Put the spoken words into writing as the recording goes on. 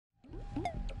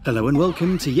Hello and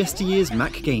welcome to YesterYear's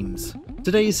Mac Games.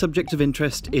 Today's subject of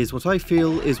interest is what I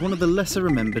feel is one of the lesser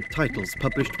remembered titles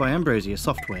published by Ambrosia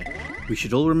software. We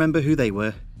should all remember who they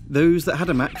were. Those that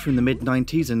had a Mac from the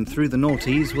mid-90s and through the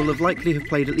noughties will have likely have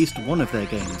played at least one of their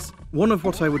games. One of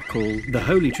what I would call the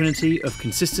holy trinity of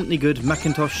consistently good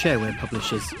Macintosh shareware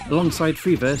publishers, alongside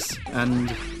Freeverse and,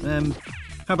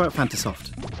 how about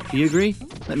Fantasoft? Do you agree?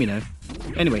 Let me know.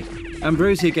 Anyway,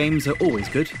 Ambrosia games are always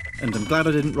good, and I'm glad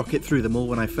I didn't rocket through them all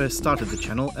when I first started the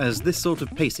channel, as this sort of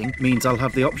pacing means I'll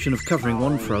have the option of covering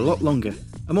one for a lot longer.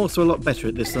 I'm also a lot better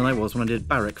at this than I was when I did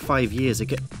Barrack 5 years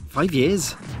ago. 5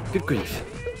 years? Good grief.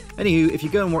 Anywho, if you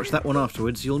go and watch that one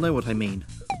afterwards, you'll know what I mean.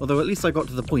 Although at least I got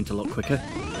to the point a lot quicker.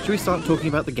 Should we start talking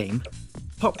about the game?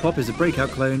 Pop Pop is a Breakout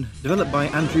clone, developed by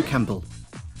Andrew Campbell.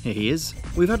 Here he is.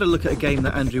 We've had a look at a game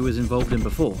that Andrew was involved in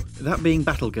before, that being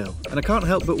Battle Girl, and I can't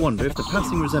help but wonder if the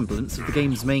passing resemblance of the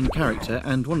game's main character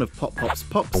and one of Pop Pop's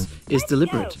pops is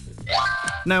deliberate.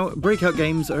 Now, Breakout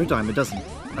games are a dime a dozen.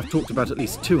 I've talked about at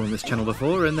least two on this channel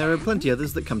before, and there are plenty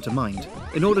others that come to mind.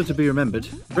 In order to be remembered,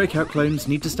 Breakout clones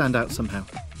need to stand out somehow,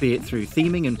 be it through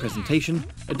theming and presentation,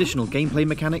 additional gameplay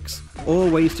mechanics, or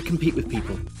ways to compete with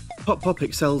people. Pop Pop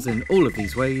excels in all of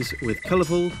these ways, with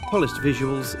colourful, polished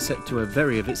visuals set to a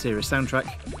very of its era soundtrack,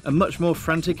 a much more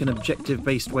frantic and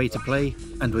objective-based way to play,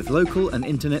 and with local and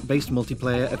internet-based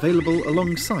multiplayer available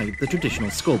alongside the traditional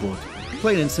scoreboard.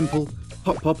 Plain and simple,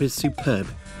 Pop Pop is superb.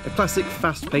 A classic,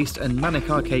 fast-paced and manic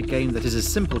arcade game that is as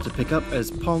simple to pick up as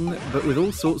Pong, but with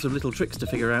all sorts of little tricks to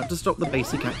figure out to stop the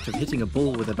basic act of hitting a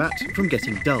ball with a bat from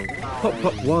getting dull. Pop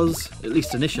Pop was, at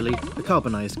least initially, a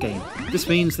carbonised game. This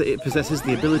means that it possesses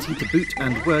the ability to boot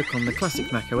and work on the Classic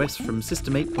MacOS from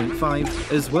System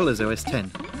 8.5 as well as OS X.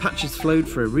 Patches flowed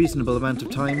for a reasonable amount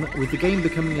of time, with the game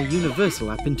becoming a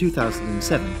universal app in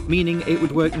 2007, meaning it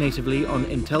would work natively on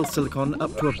Intel Silicon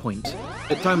up to a point.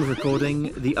 At time of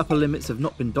recording, the upper limits have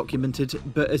not been documented,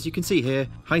 but as you can see here,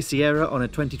 High Sierra on a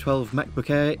 2012 MacBook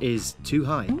Air is too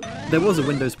high. There was a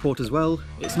Windows port as well,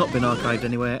 it's not been archived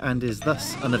anywhere and is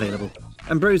thus unavailable.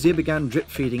 Ambrosia began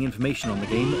drip-feeding information on the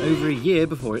game over a year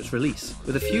before its release,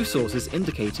 with a few sources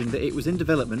indicating that it was in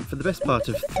development for the best part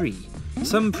of 3.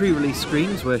 Some pre-release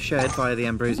screens were shared via the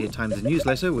Ambrosia Times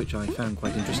newsletter, which I found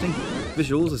quite interesting.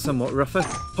 Visuals are somewhat rougher,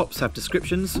 pops have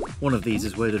descriptions, one of these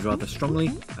is worded rather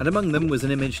strongly, and among them was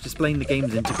an image displaying the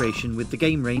game's integration with the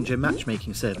Game Ranger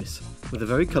matchmaking service, with a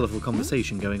very colourful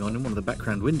conversation going on in one of the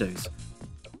background windows.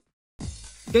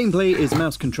 Gameplay is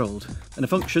mouse-controlled, and a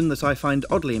function that I find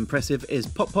oddly impressive is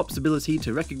Pop Pop's ability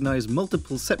to recognise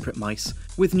multiple separate mice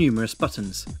with numerous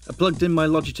buttons. I plugged in my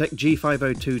Logitech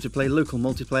G502 to play local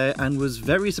multiplayer and was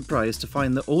very surprised to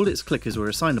find that all its clickers were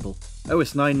assignable.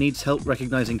 OS 9 needs help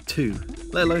recognising 2,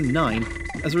 let alone 9.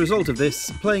 As a result of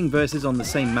this, playing versus on the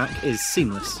same Mac is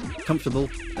seamless, comfortable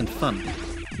and fun.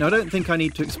 Now I don't think I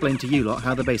need to explain to you lot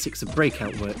how the basics of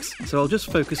Breakout works, so I'll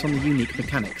just focus on the unique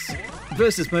mechanics.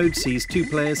 Versus mode sees two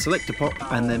players select a pop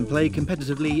and then play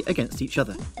competitively against each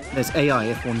other. There's AI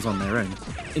if one's on their own.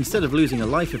 Instead of losing a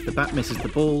life if the bat misses the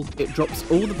ball, it drops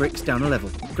all the bricks down a level,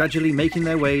 gradually making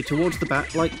their way towards the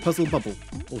bat like Puzzle Bubble,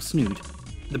 or Snood.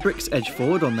 The bricks edge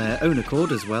forward on their own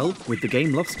accord as well, with the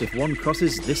game lost if one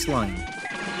crosses this line.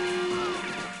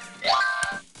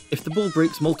 If the ball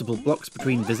breaks multiple blocks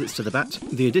between visits to the bat,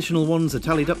 the additional ones are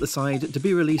tallied up the side to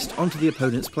be released onto the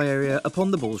opponent's play area upon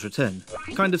the ball's return,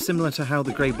 kind of similar to how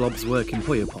the grey blobs work in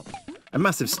Puyo Pop. A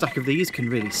massive stack of these can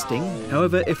really sting,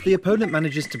 however if the opponent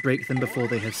manages to break them before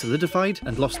they have solidified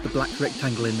and lost the black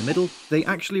rectangle in the middle, they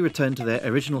actually return to their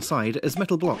original side as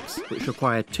metal blocks, which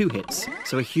require 2 hits,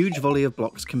 so a huge volley of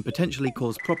blocks can potentially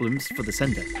cause problems for the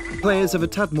sender. Players have a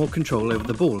tad more control over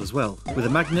the ball as well, with a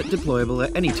magnet deployable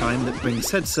at any time that brings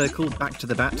said circle back to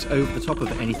the bat over the top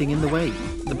of anything in the way.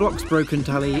 The block's broken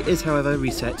tally is however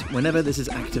reset whenever this is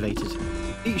activated.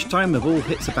 Each time the ball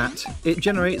hits a bat, it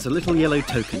generates a little yellow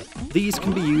token. These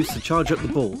can be used to charge up the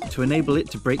ball to enable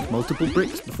it to break multiple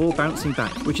bricks before bouncing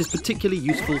back, which is particularly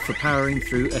useful for powering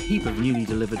through a heap of newly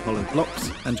delivered hollow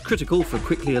blocks, and critical for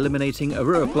quickly eliminating a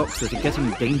row of blocks that are getting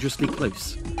dangerously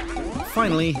close.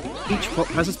 Finally, each pop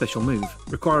has a special move,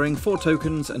 requiring 4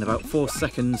 tokens and about 4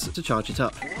 seconds to charge it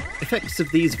up. Effects of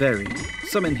these vary.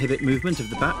 Some inhibit movement of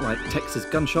the bat like Tex's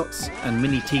Gunshots and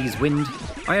Mini T's Wind.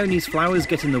 Ioni's Flowers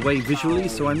get in the way visually,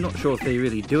 so I'm not sure if they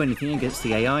really do anything against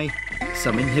the AI.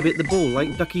 Some inhibit the ball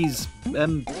like Ducky's,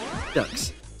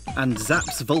 ducks. And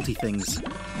Zap's Volty Things.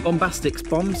 Bombastic's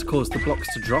bombs cause the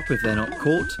blocks to drop if they're not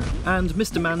caught, and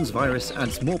Mr. Man's virus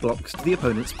adds more blocks to the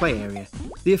opponent's play area.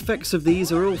 The effects of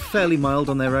these are all fairly mild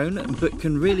on their own, but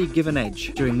can really give an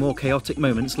edge during more chaotic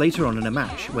moments later on in a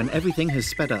match when everything has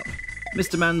sped up.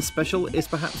 Mr. Man's special is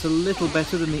perhaps a little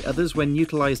better than the others when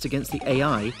utilised against the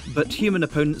AI, but human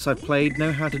opponents I've played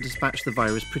know how to dispatch the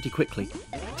virus pretty quickly.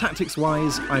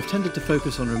 Tactics-wise, I've tended to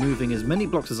focus on removing as many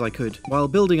blocks as I could, while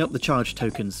building up the charge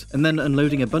tokens, and then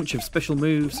unloading a bunch of special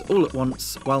moves all at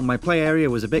once, while my play area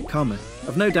was a bit calmer.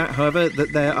 I've no doubt, however,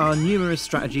 that there are numerous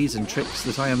strategies and tricks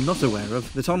that I am not aware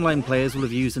of that online players will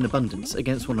have used in abundance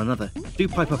against one another. Do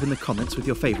pipe up in the comments with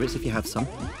your favourites if you have some.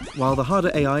 While the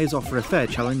harder AIs offer a fair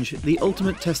challenge, the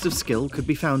ultimate test of skill could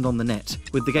be found on the net,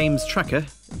 with the game's tracker,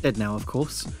 dead now of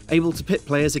course, able to pit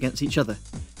players against each other.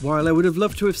 While I would have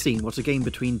loved to have seen what a game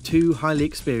between two highly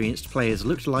experienced players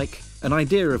looked like, an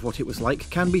idea of what it was like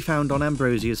can be found on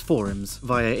Ambrosia's forums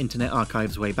via Internet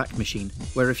Archive's Wayback Machine,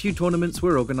 where a few tournaments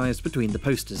were organised between the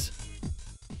posters.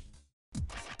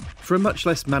 For a much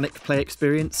less manic play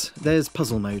experience, there's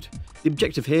puzzle mode. The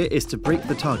objective here is to break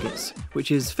the targets,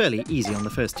 which is fairly easy on the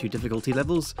first two difficulty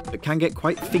levels, but can get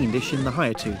quite fiendish in the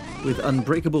higher two, with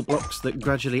unbreakable blocks that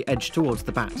gradually edge towards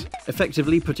the bat,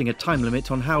 effectively putting a time limit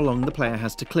on how long the player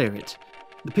has to clear it.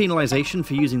 The penalisation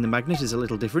for using the magnet is a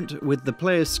little different, with the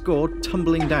player's score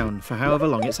tumbling down for however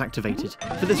long it's activated.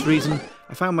 For this reason,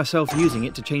 I found myself using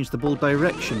it to change the ball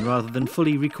direction rather than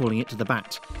fully recalling it to the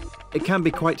bat. It can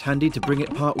be quite handy to bring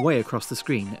it part way across the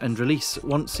screen and release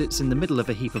once it's in the middle of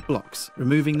a heap of blocks,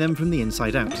 removing them from the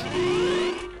inside out.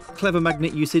 Clever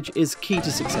magnet usage is key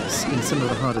to success in some of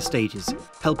the harder stages,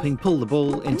 helping pull the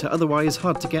ball into otherwise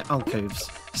hard to get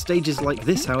alcoves. Stages like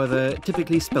this, however,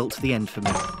 typically spelt the end for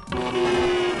me.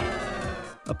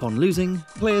 Upon losing,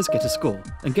 players get a score,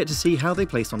 and get to see how they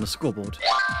place on the scoreboard.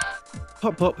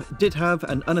 Pop Pop did have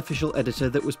an unofficial editor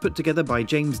that was put together by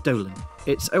James Dolan.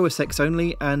 It's OS X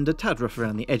only and a tad rough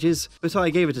around the edges, but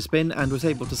I gave it a spin and was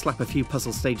able to slap a few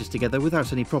puzzle stages together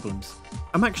without any problems.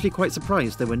 I'm actually quite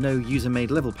surprised there were no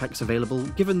user-made level packs available,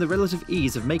 given the relative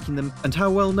ease of making them and how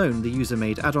well known the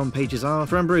user-made add-on pages are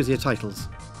for Ambrosia titles.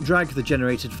 Drag the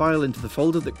generated file into the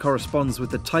folder that corresponds with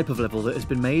the type of level that has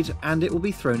been made, and it will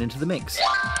be thrown into the mix.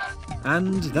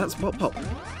 And that's Pop Pop.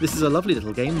 This is a lovely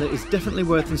little game that is definitely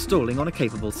worth installing on a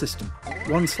capable system.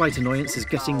 One slight annoyance is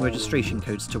getting registration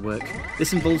codes to work.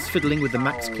 This involves fiddling with the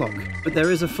max clock, but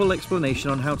there is a full explanation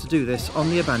on how to do this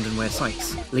on the abandonware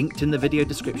sites, linked in the video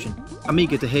description. I'm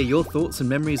eager to hear your thoughts and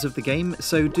memories of the game,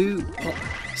 so do pop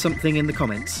something in the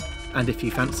comments. And if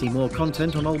you fancy more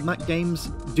content on old Mac games,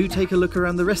 do take a look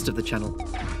around the rest of the channel.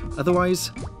 Otherwise,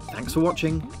 thanks for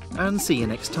watching, and see you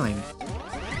next time.